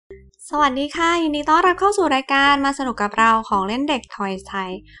สวัสดีค่ะยินดีต้อนรับเข้าสู่รายการมาสนุกกับเราของเล่นเด็กทอยส์ไทย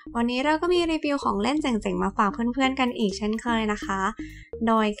วันนี้เราก็มีรีวิวของเล่นเจ๋งๆมาฝากเพื่อนๆกันอีกเช่นเคยนะคะโ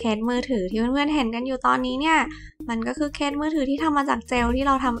ดยเคสมือถือที่เพื่อนๆเห็นกันอยู่ตอนนี้เนี่ยมันก็คือเคสมือถือที่ทำมาจากเจลที่เ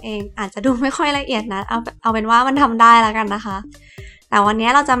ราทำเองอาจจะดูไม่ค่อยละเอียดนะเอาเป็นว่ามันทำได้แล้วกันนะคะแต่วันนี้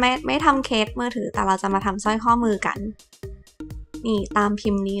เราจะไม่ทำเคสมือถือแต่เราจะมาทำสร้อยข้อมือกันนี่ตามพิ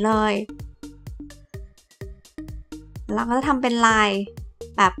มพ์นี้เลยเราก็จะทำเป็นลาย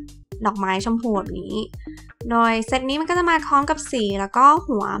แบบดอกไม้ชมพูแบบนี้โดยเซตนี้มันก็จะมาพร้อมกับสีแล้วก็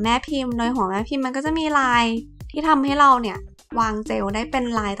หัวแม่พิมพ์โดยหัวแม่พิมพ์มันก็จะมีลายที่ทำให้เราเนี่ยวางเจลได้เป็น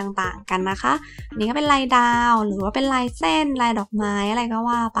ลายต่างๆกันนะคะอันนี้ก็เป็นลายดาวหรือว่าเป็นลายเส้นลายดอกไม้อะไรก็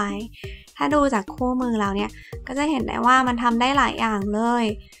ว่าไปถ้าดูจากคู่มือเราเนี่ยก็จะเห็นได้ว่ามันทำได้หลายอย่างเลย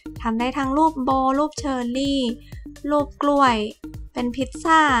ทำได้ทั้งรูปโบรูปเชอร์รี่รูปกล้วยเป็นพิซ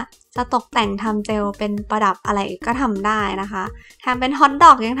ซ่าจะตกแต่งทำเจลเป็นประดับอะไรก็ทำได้นะคะทำเป็นฮอทด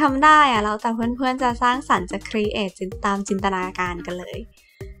อกยังทำได้อะแล้วแต่เพื่อนๆจะสร้างสรรค์จะครีเอทตามจินตนาการกันเลย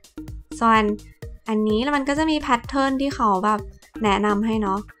ส่วนอันนี้แล้วมันก็จะมีแพทเทิร์นที่เขาแบบแนะนำให้เน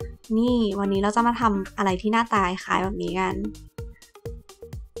าะนี่วันนี้เราจะมาทำอะไรที่หน้าตาคล้ายแบบนี้กัน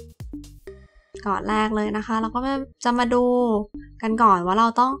ก่อนแรกเลยนะคะเราก็จะมาดูกันก่อนว่าเรา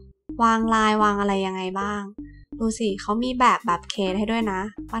ต้องวางลายวางอะไรยังไงบ้างดูสิเขามีแบบเคสให้ด้วยนะ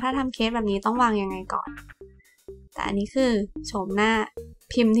ว่าถ้าทำเคสแบบนี้ต้องวางยังไงก่อนแต่อันนี้คือโฉมหน้า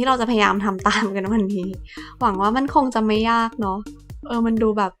พิมพ์ที่เราจะพยายามทำตามกันวันนี้หวังว่ามันคงจะไม่ยากเนาะมันดู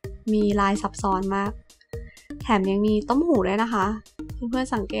แบบมีลายซับซ้อนมากแถมยังมีต้มหูด้วยนะคะเพื่อน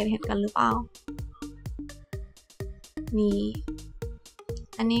ๆสังเกตเห็นกันหรือเปล่านี่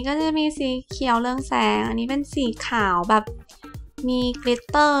อันนี้ก็จะมีสีเขียวเรืองแสงอันนี้เป็นสีขาวแบบมีกลิต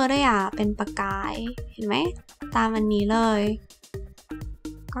เตอร์ด้วยอ่ะเป็นประกายเห็นไหมตามอันนี้เลย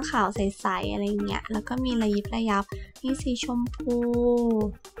ก็ขาวใสๆอะไรเงี้ยแล้วก็มีระยิบระยับมีสีชมพู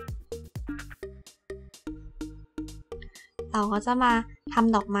เราก็จะมาท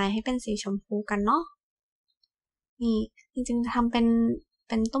ำดอกไม้ให้เป็นสีชมพูกันเนาะนี่จริงๆทำเ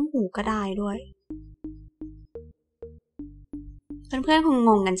ป็นต้มหูก็ได้ด้วยเพื่อนๆคงง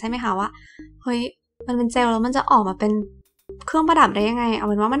งกันใช่ไหมคะว่าเฮ้ยมันเป็นเจลแล้วมันจะออกมาเป็นเครื่องประดับได้ยังไงเอา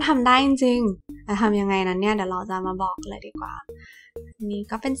เป็นว่ามันทำได้จริงๆแต่ทำยังไงนั้นเนี่ยเดี๋ยวเราจะมาบอกเลยดีกว่าอันนี้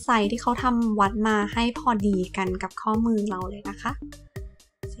ก็เป็นไซส์ที่เขาทำวัดมาให้พอดีกันกับข้อมือเราเลยนะคะ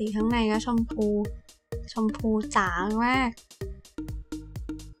สีข้างในก็ชมพูจ๋ามาก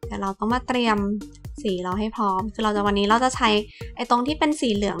เดี๋ยวเราต้องมาเตรียมสีเราให้พร้อมคือวันนี้เราจะใช้ไอ้ตรงที่เป็นสี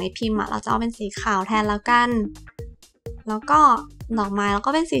เหลืองในพิมพ์เราจะเอาเป็นสีขาวแทนแล้วกันแล้วก็ดอกไม้แล้ว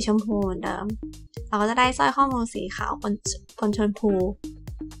ก็เป็นสีชมพูเหมือนเดิมเราก็จะได้สร้อยข้อมือสีขาวปนชมพู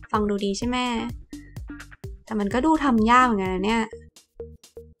ฟังดูดีใช่ไหมแต่มันก็ดูทำยากเหมือนกันนะเนี่ย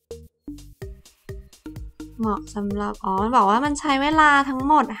เหมาะสำหรับมันบอกว่ามันใช้เวลาทั้ง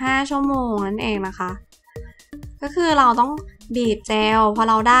หมด5ชั่วโมงนั่นเองนะคะก็คือเราต้องบีบเจลพอ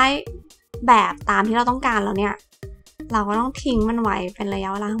เราได้แบบตามที่เราต้องการแล้วเนี่ยเราก็ต้องทิ้งมันไว้เป็นระยะ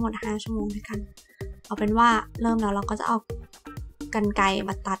เวลาทั้งหมด5ชั่วโมงด้วยกันเอาเป็นว่าเริ่มแล้วเราก็จะเอากรรไกร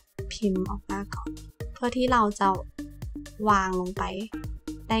มาตัดพิมพ์ออกมาก่อนเพื่อที่เราจะวางลงไป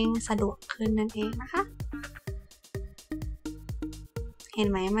ได้สะดวกขึ้นนั่นเองนะคะเห็น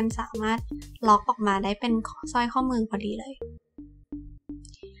ไหมมันสามารถล็อกออกมาได้เป็นสร้อยข้อมือพอดีเลย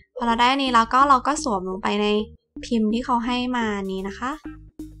พอเราได้นี้แล้วก็เราก็สวมลงไปในพิมพ์ที่เขาให้มานี้นะคะ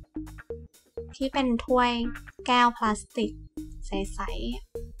ที่เป็นถ้วยแก้วพลาสติกใส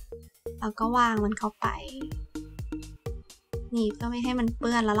ๆแล้วก็วางมันเข้าไปนี่เพื่อไม่ให้มันเ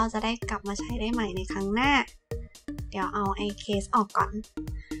ปื้อนแล้วเราจะได้กลับมาใช้ได้ใหม่ในครั้งหน้าเดี๋ยวเอาไอ้เคสออกก่อน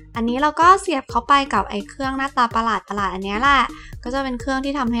อันนี้เราก็เสียบเข้าไปกับไอ้เครื่องหน้าตาประหลาดอันนี้แหละก็จะเป็นเครื่อง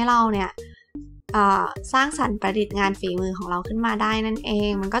ที่ทำให้เราเนี่ยสร้างสรรค์ประดิษฐ์งานฝีมือของเราขึ้นมาได้นั่นเอง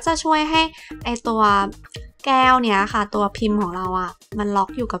มันก็จะช่วยให้ไอ้ตัวแก้วเนี่ยค่ะตัวพิมพ์ของเรามันล็อก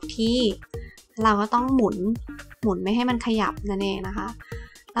อยู่กับที่เราก็ต้องหมุนไม่ให้มันขยับนั่นเองนะคะ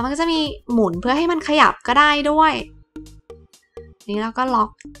แล้วมันก็จะมีหมุนเพื่อให้มันขยับก็ได้ด้วยนี้เราก็ล็อก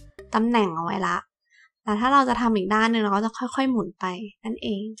ตำแหน่งเอาไว้ละแล้วถ้าเราจะทำอีกด้านหนึ่งเราก็จะค่อยๆหมุนไปนั่นเอ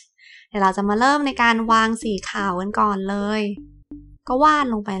งเดี๋ยวเราจะมาเริ่มในการวางสีขาวกันก่อนเลยก็วาด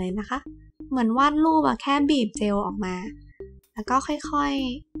ลงไปเลยนะคะเหมือนวาดรูปแค่บีบเจลออกมาแล้วก็ค่อย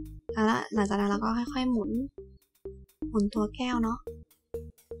ๆแล้วหลังจากนั้นเราก็ค่อยๆหมุนตัวแก้วเนาะ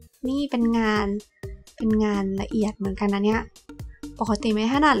นี่เป็นงานละเอียดเหมือนกันนะเนี่ยปกติไม่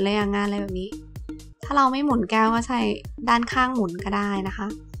ถนัดเลยงานอะไรแบบนี้ถ้าเราไม่หมุนแก้วก็ใช้ด้านข้างหมุนก็ได้นะคะ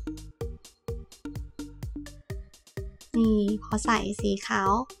นี่พอใส่สีขา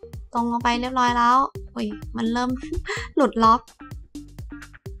วตรงลงไปเรียบร้อยแล้วมันเริ่ม หลุดล็อก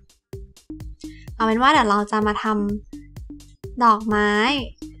เอาเป็นว่าเดี๋ยวเราจะมาทำดอกไม้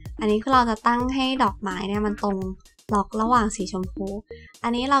อันนี้คือเราจะตั้งให้ดอกไม้เนี่ยมันตรงล็อกระหว่างสีชมพูอั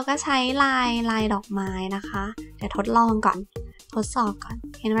นนี้เราก็ใช้ลายดอกไม้นะคะเดี๋ยวทดลองก่อนทดสอบก่อน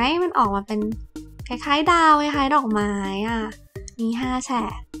เห็นไหมมันออกมาเป็นคล้ายๆดาวคล้ายๆดอกไม้อ่ะมี5แฉ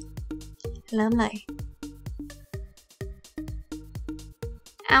กเริ่มเลย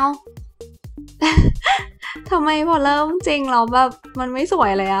เอา ทำไมพอเริ่มจริงเราแบบมันไม่สว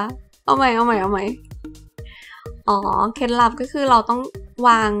ยเลยอะเอาใหม่อ๋อเคล็ดลับก็คือเราต้องว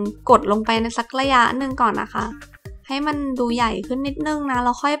างกดลงไปในสักระยะหนึ่งก่อนนะคะให้มันดูใหญ่ขึ้นนิดนึงนะเร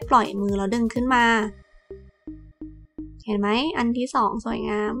าค่อยปล่อยมือเราดึงขึ้นมาเห็นไหมอันที่2สวย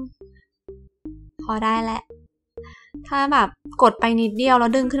งามพอได้แหละถ้าแบบกดไปนิดเดียวแล้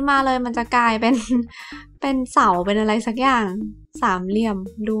วดึงขึ้นมาเลยมันจะกลายเป็น เป็นเสาเป็นอะไรสักอย่างสามเหลี่ยม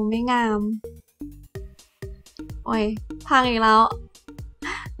ดูไม่งามโอ้ยพังอีกแล้ว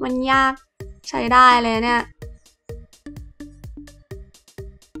มันยากใช้ได้เลยเนี่ย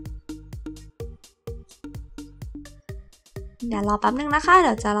เดี๋ยวรอแป๊บนึงนะคะเ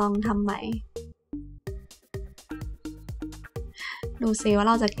ดี๋ยวจะลองทำใหม่ดูซิว่าเ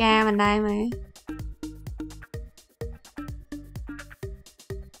ราจะแก้มันได้ไหม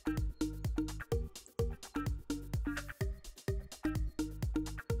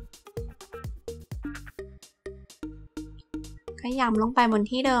ก็ย้ำลงไปบน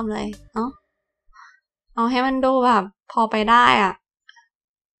ที่เดิมเลยเนาะเอาให้มันดูแบบพอไปได้อ่ะ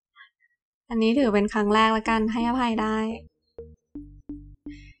อันนี้ถือเป็นครั้งแรกแล้วกันให้อภัยได้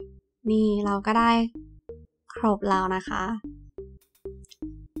นี่เราก็ได้ครบแล้วนะคะ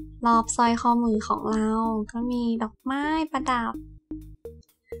รอบสร้อยข้อมือของเราก็มีดอกไม้ประดับ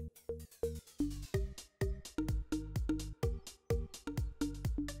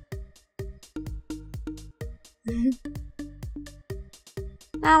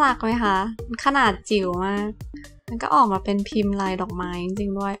น่ารักไหมคะขนาดจิ๋วมากมันก็ออกมาเป็นพิมพ์ลายดอกไม้จริ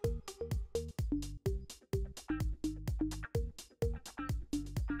งๆด้วย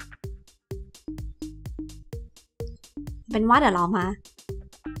เป็นว่าเดี๋ยวเรามา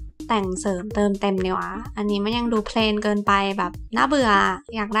แต่งเสริมเติมเต็มดีกว่าอันนี้มันยังดูเพลนเกินไปแบบน่าเบื่อ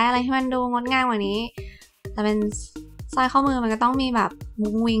อยากได้อะไรที่มันดูงดงามกว่านี้แต่เป็นสร้อยข้อมือมันก็ต้องมีแบบ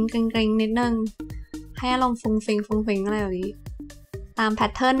มุ้งวิ้งกริ๊งๆนิดนึงให้อารมณ์ฟุ้งฟิ้งอะไรแบบนี้ตามแพ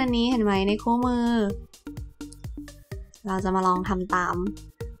ทเทิร์นอันนี้เห็นไหมในคู่มือเราจะมาลองทำตาม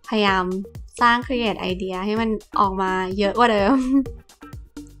พยายามสร้าง create ไอเดียให้มันออกมาเยอะกว่าเดิม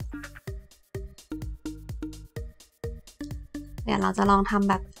เดี๋ยวเราจะลองทำ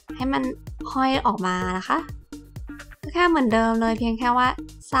แบบให้มันห้อยออกมานะคะก็แค่เหมือนเดิมเลยเพียงแค่ว่า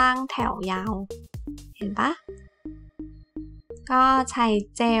สร้างแถวยาวเห็นปะก็ใช้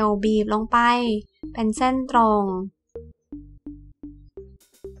เจลบีบลงไปเป็นเส้นตรง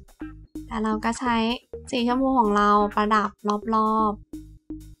แล้วเราก็ใช้สีชมพูของเราประดับรอบ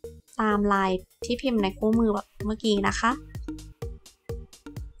ๆตามลายที่พิมพ์ในคู่มือแบบเมื่อกี้นะคะ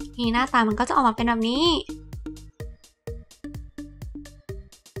นี่หน้าตามันก็จะออกมาเป็นแบบนี้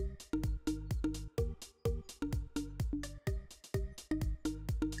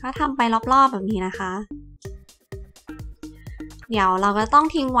ก็ทำไปรอบๆแบบนี้นะคะเดี๋ยวเราก็ต้อง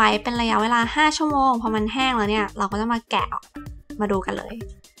ทิ้งไว้เป็นระยะเวลา5ชั่วโมงพอมันแห้งแล้วเนี่ยเราก็จะมาแกะมาดูกันเลย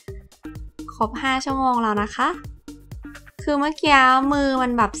ครบ5ชั่วโมงแล้วนะคะคือเมื่อกี้มือมั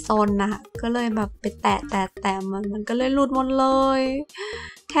นแบบซนนะคะก็เลยแบบไปแตะมันก็เลยหลุดหมดเลย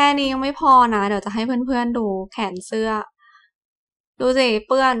แค่นี้ยังไม่พอนะเดี๋ยวจะให้เพื่อนๆดูแขนเสื้อดูสิเ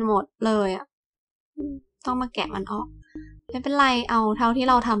ปื้อนหมดเลยอ่ะต้องมาแกะมันออกไม่เป็นไรเอาเท่าที่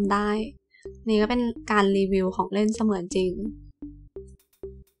เราทำได้นี่ก็เป็นการรีวิวของเล่นเสมือนจริง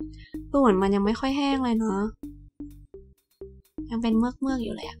ดูเหมือนมันยังไม่ค่อยแห้งเลยเนาะยังเป็นเมือกอ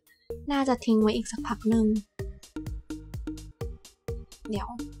ยู่เลยอะน่าจะทิ้งไว้อีกสักพักหนึ่งเดี๋ยว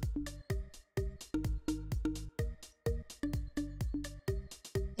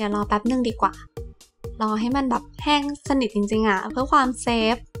รอแป๊บนึงดีกว่ารอให้มันแบบแห้งสนิทจริงๆอะเพื่อความเซ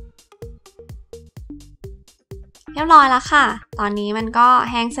ฟเรียบร้อยแล้วค่ะตอนนี้มันก็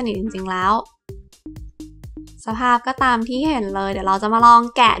แห้งสนิทจริงๆแล้วสภาพก็ตามที่เห็นเลยเดี๋ยวเราจะมาลอง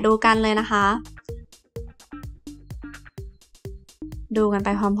แกะดูกันเลยนะคะดูกันไป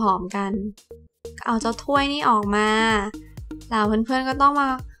พร้อมๆกันเอาเจ้าถ้วยนี่ออกมาแล้วเพื่อนๆก็ต้องมา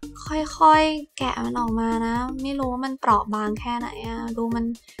ค่อยๆแกะมันออกมานะไม่รู้ว่ามันเปราะบางแค่ไหนอะดูมัน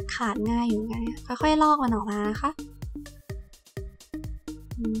ขาดง่ายอยู่ไงค่อยๆลอกมันออกมานะคะ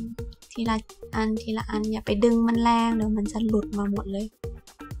ทีละอันอย่าไปดึงมันแรงเดี๋ยวมันจะหลุดมาหมดเลย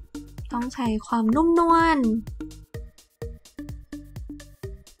ต้องใช้ความนุ่มนวล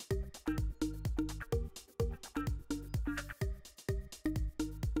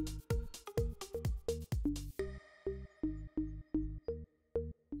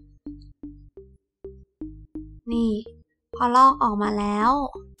นี่พอลอกออกมาแล้ว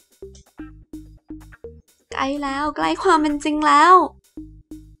ใกล้แล้วใกล้ความเป็นจริงแล้ว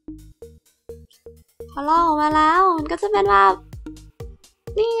พอลอกออกมาแล้วมันก็จะเป็นแบบ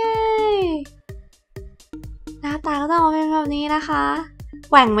นี่ไงหน้าตาก็จะออกมาเป็นแบบนี้นะคะ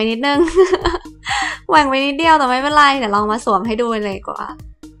แหว่งไปนิดนึง แหว่งไปนิดเดียวแต่ไม่เป็นไรเดี๋ยวลองมาสวมให้ดูเลยกว่า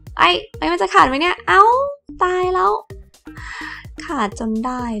ไอ้มันจะขาดไหมเนี่ยเอ้าตายแล้วขาดจนไ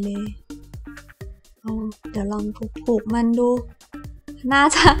ด้เลยเดี๋ยวลองผูกมันดูน่า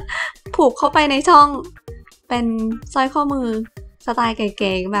จะผูกเข้าไปในช่องเป็นสร้อยข้อมือสไตล์เ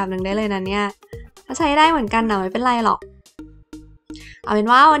ก๋ๆแบบหนึ่งได้เลยนะเนี่ยถ้าใช้ได้เหมือนกันนะไม่เป็นไรหรอกเอาเป็น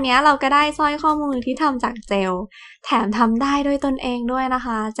ว่าวันนี้เราก็ได้สร้อยข้อมือที่ทำจากเจลแถมทำได้ด้วยตนเองด้วยนะค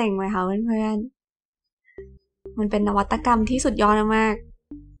ะเจ๋งไหมคะเพื่อนๆมันเป็นนวัตกรรมที่สุดยอดมาก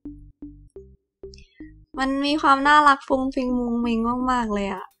มันมีความน่ารักฟุ้งฟิ้งมุ้งมิ้งมากๆเลย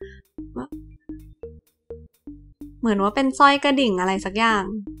อะเหมือนว่าเป็นสร้อยกระดิ่งอะไรสักอย่าง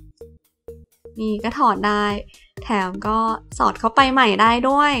นี่ก็ถอดได้แถมก็สอดเข้าไปใหม่ได้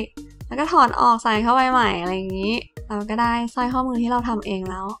ด้วยแล้วก็ถอดออกใส่เข้าไปใหม่อะไรอย่างนี้เราก็ได้สร้อยข้อมือที่เราทำเอง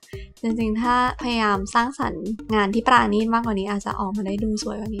แล้วจริงๆถ้าพยายามสร้างสรรค์งานที่ปราณีตมากกว่านี้อาจจะออกมาได้ดูส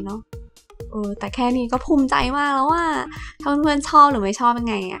วยกว่านี้เนาะแต่แค่นี้ก็ภูมิใจมากแล้วว่าถ้าเพื่อนๆชอบหรือไม่ชอบเป็น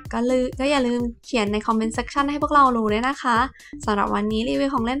ไงอ่ะก็อย่าลืมเขียนในคอมเมนต์เซกชันให้พวกเรารู้ด้วยนะคะสำหรับวันนี้รีวิว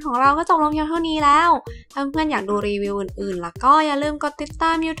ของเล่นของเราก็จบลงเพียงเท่านี้แล้วถ้าเพื่อนๆอยากดูรีวิวอื่นๆแล้วก็อย่าลืมกดติดต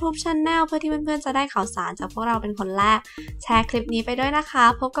าม YouTube Channel เพื่อที่เพื่อนๆจะได้ข่าวสารจากพวกเราเป็นคนแรกแชร์คลิปนี้ไปด้วยนะคะ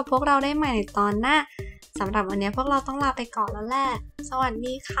พบกับพวกเราได้ใหม่ในตอนหน้าสำหรับวันนี้พวกเราต้องลาไปก่อนแล้วแหละสวัส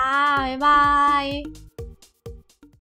ดีค่ะบ๊ายบาย